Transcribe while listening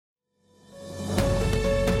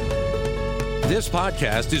This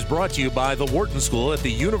podcast is brought to you by the Wharton School at the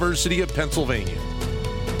University of Pennsylvania.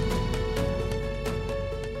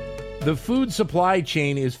 The food supply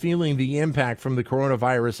chain is feeling the impact from the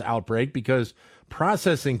coronavirus outbreak because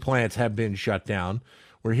processing plants have been shut down.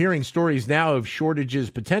 We're hearing stories now of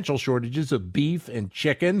potential shortages of beef and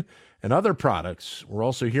chicken and other products. We're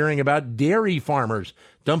also hearing about dairy farmers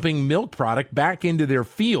dumping milk product back into their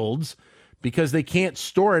fields because they can't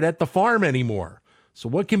store it at the farm anymore. So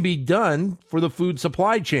what can be done for the food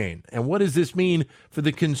supply chain? And what does this mean for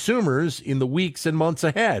the consumers in the weeks and months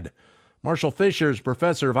ahead? Marshall Fisher is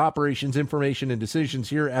professor of operations, information, and decisions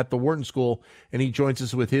here at the Wharton School, and he joins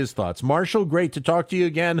us with his thoughts. Marshall, great to talk to you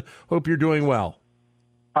again. Hope you're doing well.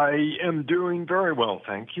 I am doing very well,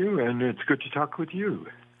 thank you, and it's good to talk with you.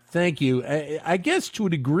 Thank you. I guess to a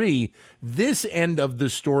degree, this end of the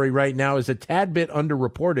story right now is a tad bit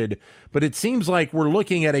underreported, but it seems like we're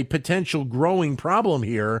looking at a potential growing problem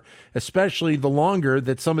here, especially the longer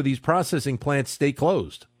that some of these processing plants stay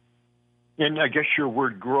closed. And I guess your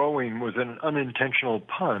word growing was an unintentional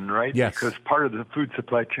pun, right? Yes. Because part of the food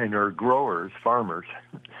supply chain are growers, farmers.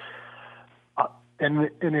 And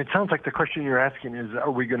it sounds like the question you're asking is,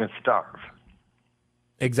 are we going to starve?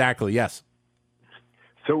 Exactly, yes.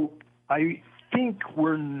 So I think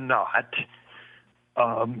we're not.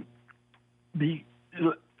 Let's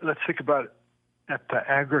think about it at the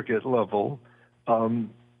aggregate level.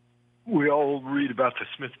 We all read about the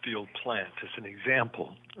Smithfield plant as an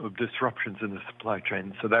example of disruptions in the supply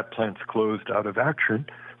chain. So that plant's closed out of action.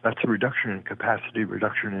 That's a reduction in capacity,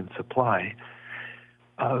 reduction in supply.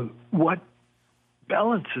 What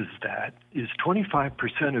balances that is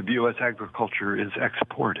 25% of U.S. agriculture is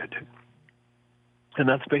exported. And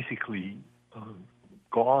that's basically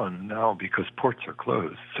gone now because ports are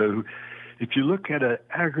closed. So if you look at an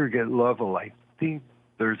aggregate level, I think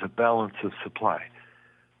there's a balance of supply.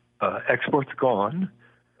 Exports gone,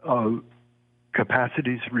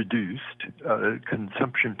 capacity's reduced,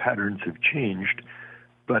 consumption patterns have changed,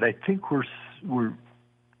 but I think we're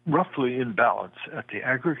roughly in balance at the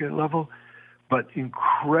aggregate level, but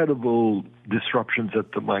incredible disruptions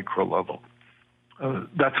at the micro level.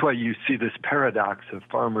 That's why you see this paradox of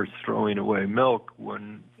farmers throwing away milk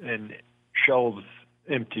and shelves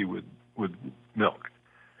empty with milk.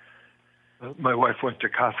 My wife went to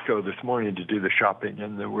Costco this morning to do the shopping,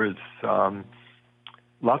 and there was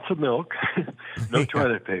lots of milk, no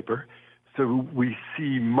toilet paper. So we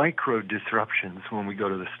see micro disruptions when we go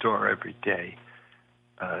to the store every day.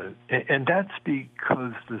 And that's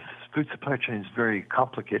because this food supply chain is very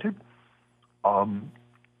complicated.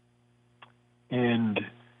 And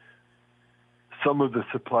some of the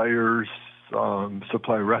suppliers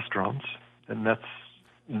supply restaurants, and that's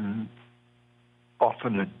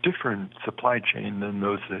often a different supply chain than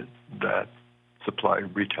those that supply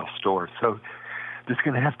retail stores. So there's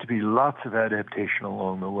going to have to be lots of adaptation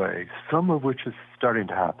along the way, some of which is starting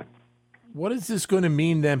to happen. What is this going to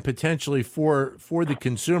mean then potentially for the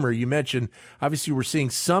consumer? You mentioned, obviously, we're seeing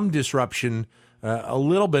some disruption, a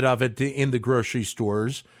little bit of it in the grocery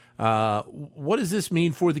stores. What does this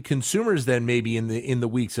mean for the consumers then, maybe in the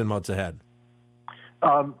weeks and months ahead?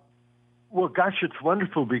 Well, gosh, it's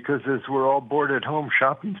wonderful because as we're all bored at home,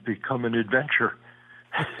 shopping's become an adventure.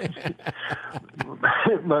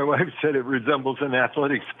 My wife said it resembles an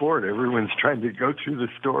athletic sport. Everyone's trying to go through the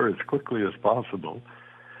store as quickly as possible.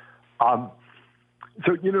 So,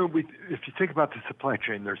 if you think about the supply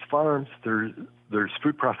chain, there's farms, there's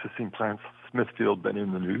food processing plants, Smithfield been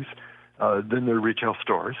in the news, then there are retail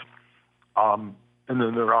stores, and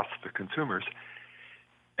then there are us, the consumers.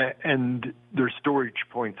 And there's storage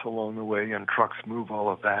points along the way, and trucks move all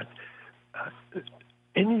of that.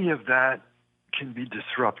 Any of that can be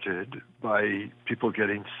disrupted by people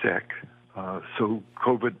getting sick. So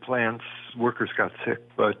COVID plants, workers got sick,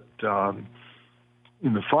 but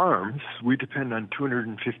in the farms, we depend on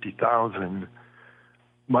 250,000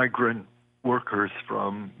 migrant workers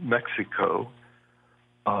from Mexico.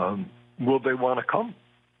 Will they want to come?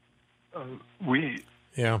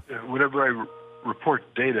 Whenever I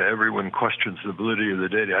report data, everyone questions the validity of the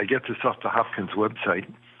data. I get this off the Hopkins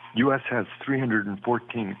website. U.S. has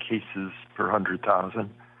 314 cases per 100,000.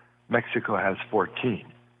 Mexico has 14.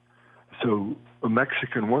 So a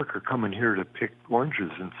Mexican worker coming here to pick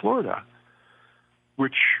oranges in Florida,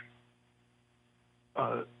 which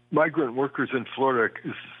migrant workers in Florida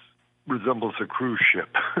resembles a cruise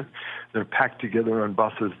ship. They're packed together on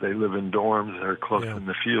buses. They live in dorms. They're close in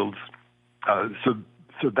the fields. So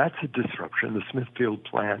that's a disruption. The Smithfield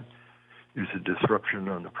plant is a disruption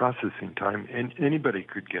on the processing time, and anybody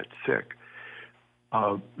could get sick.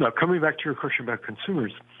 Now, coming back to your question about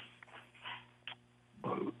consumers,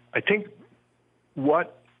 I think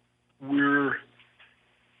what we're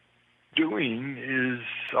doing is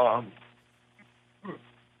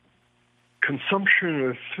consumption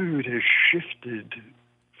of food has shifted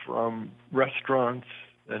from restaurants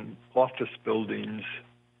and office buildings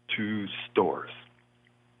to stores.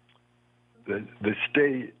 The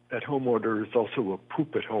stay-at-home order is also a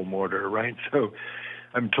poop-at-home order, right? So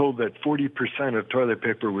I'm told that 40% of toilet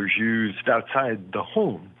paper was used outside the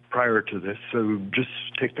home prior to this. So just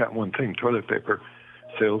take that one thing. Toilet paper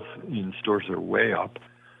sales in stores are way up.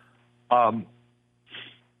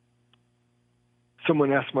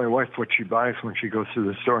 Someone asked my wife what she buys when she goes to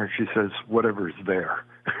the store, and she says, whatever's there.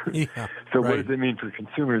 Yeah, so right. what does it mean for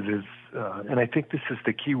consumers is, and I think this is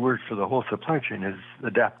the key word for the whole supply chain, is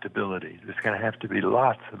adaptability. There's going to have to be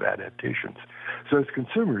lots of adaptations. So as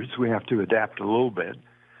consumers, we have to adapt a little bit.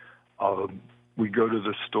 We go to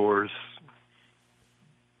the stores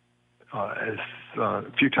as a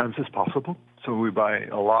few times as possible. So we buy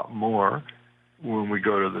a lot more when we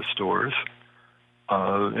go to the stores.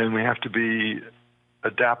 And we have to be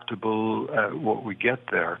adaptable at what we get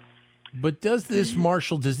there. But does this,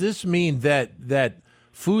 Marshall, does this mean that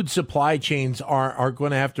food supply chains are going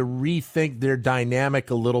to have to rethink their dynamic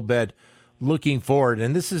a little bit looking forward?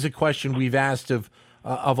 And this is a question we've asked of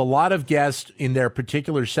a lot of guests in their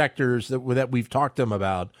particular sectors that we've talked to them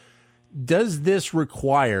about. Does this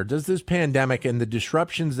pandemic and the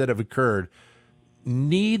disruptions that have occurred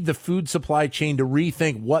need the food supply chain to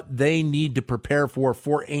rethink what they need to prepare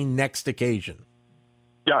for a next occasion?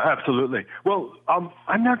 Yeah, absolutely. Well,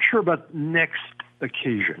 I'm not sure about next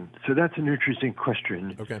occasion. So that's an interesting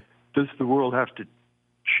question. Okay. Does the world have to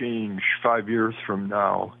change 5 years from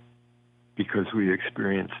now because we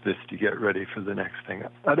experience this to get ready for the next thing?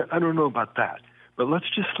 I don't know about that. But let's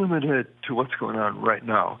just limit it to what's going on right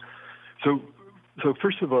now. So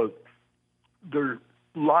first of all, there are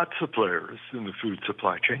lots of players in the food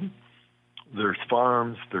supply chain. There's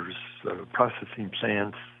farms, there's processing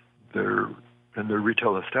plants, and there are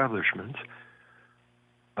retail establishments.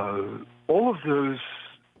 All of those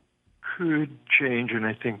could change, and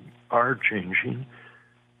I think are changing.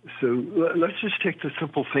 So let's just take the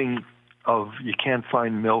simple thing of you can't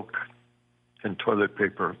find milk and toilet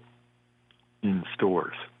paper in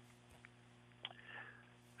stores.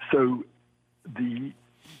 So the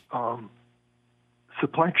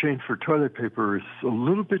supply chain for toilet paper is a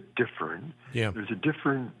little bit different. Yeah. There's a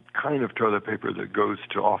different kind of toilet paper that goes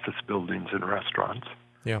to office buildings and restaurants.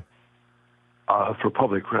 Yeah. For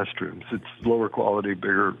public restrooms. It's lower quality,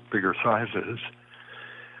 bigger sizes.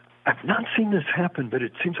 I've not seen this happen, but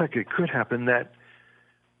it seems like it could happen that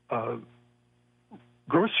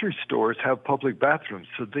grocery stores have public bathrooms,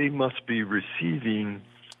 so they must be receiving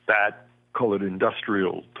that, call it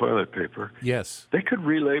industrial toilet paper. Yes. They could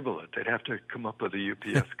relabel it. They'd have to come up with a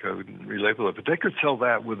UPS code and relabel it, but they could sell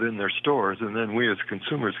that within their stores, and then we as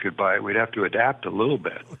consumers could buy it. We'd have to adapt a little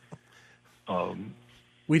bit.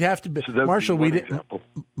 We'd have to, so Marshall.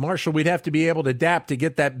 We'd have to be able to adapt to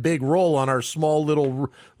get that big roll on our small little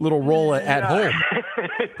roll at home.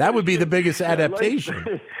 That would be the biggest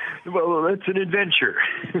adaptation. Well, that's an adventure.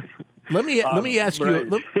 Let me ask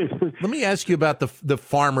you. Let me ask you about the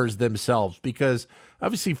farmers themselves, because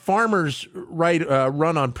obviously farmers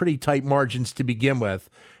run on pretty tight margins to begin with,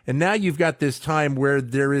 and now you've got this time where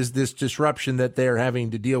there is this disruption that they're having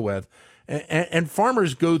to deal with. And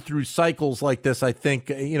farmers go through cycles like this, I think,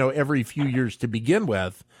 every few years to begin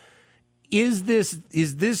with. Is this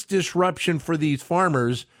disruption for these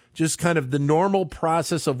farmers just kind of the normal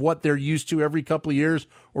process of what they're used to every couple of years,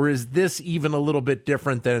 or is this even a little bit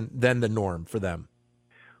different than the norm for them?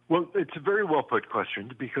 Well, it's a very well put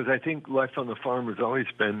question, because I think life on the farm has always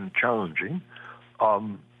been challenging.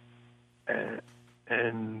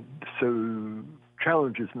 And so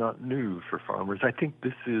challenge is not new for farmers. I think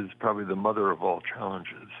this is probably the mother of all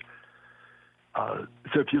challenges.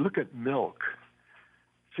 So if you look at milk,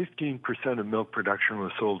 15% of milk production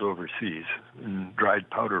was sold overseas in dried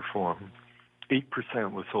powder form.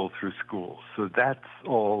 8% was sold through schools. So that's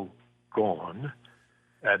all gone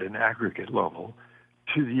at an aggregate level,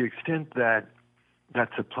 to the extent that that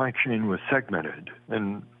supply chain was segmented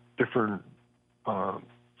and different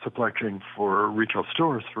supply chain for retail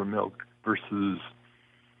stores for milk versus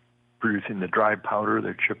producing the dry powder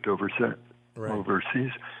that shipped overseas.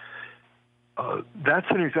 That's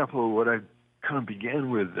an example of what I kind of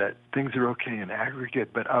began with, that things are okay in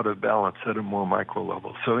aggregate but out of balance at a more micro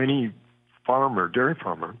level. So any farmer, dairy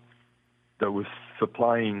farmer, that was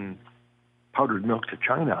supplying powdered milk to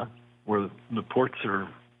China, where the ports are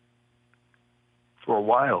for a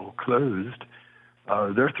while closed,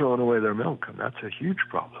 they're throwing away their milk, and that's a huge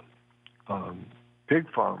problem. Pig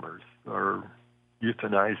farmers are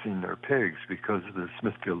euthanizing their pigs because the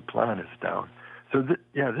Smithfield plant is down. So, this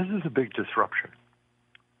is a big disruption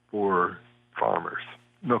for farmers.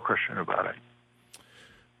 No question about it.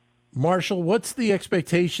 Marshall, what's the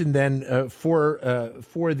expectation then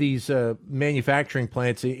for these manufacturing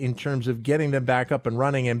plants in terms of getting them back up and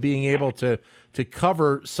running and being able to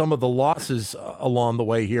cover some of the losses along the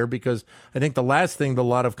way here? Because I think the last thing that a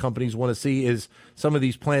lot of companies want to see is some of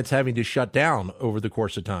these plants having to shut down over the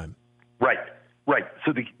course of time. Right.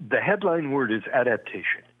 So the headline word is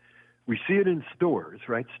adaptation. We see it in stores,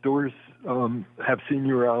 right? Stores have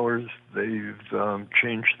senior hours. They've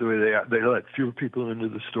changed the way they let fewer people into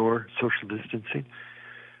the store, social distancing.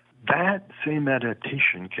 That same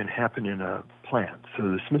adaptation can happen in a plant. So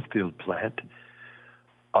the Smithfield plant,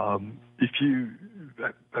 I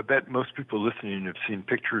bet most people listening have seen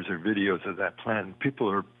pictures or videos of that plant. People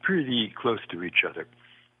are pretty close to each other.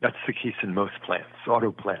 That's the case in most plants,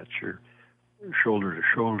 auto plants. You're shoulder to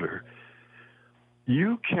shoulder.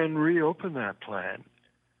 You can reopen that plant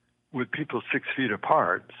with people 6 feet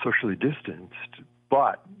apart, socially distanced,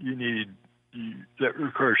 but that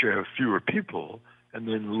requires you to have fewer people and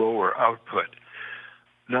then lower output.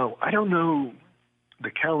 Now, I don't know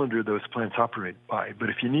the calendar those plants operate by,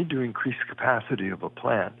 but if you need to increase capacity of a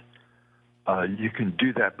plant, you can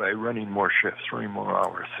do that by running more shifts, running more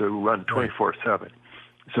hours, so run 24/7.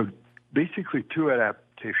 So basically 2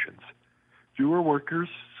 adaptations. Fewer workers,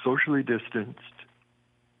 socially distanced,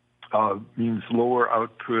 means lower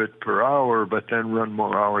output per hour, but then run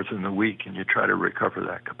more hours in the week, and you try to recover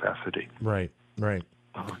that capacity. Right. Great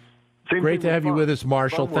to have you with us,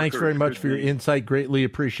 Marshall. Thanks very much for your insight. Greatly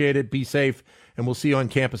appreciate it. Be safe, and we'll see you on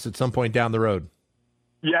campus at some point down the road.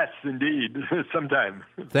 Yes, indeed. Sometime.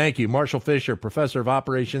 Thank you. Marshall Fisher, Professor of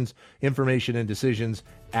Operations, Information, and Decisions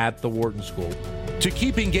at the Wharton School. To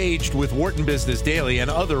keep engaged with Wharton Business Daily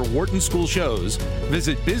and other Wharton School shows,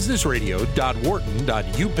 visit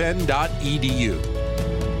businessradio.wharton.upenn.edu.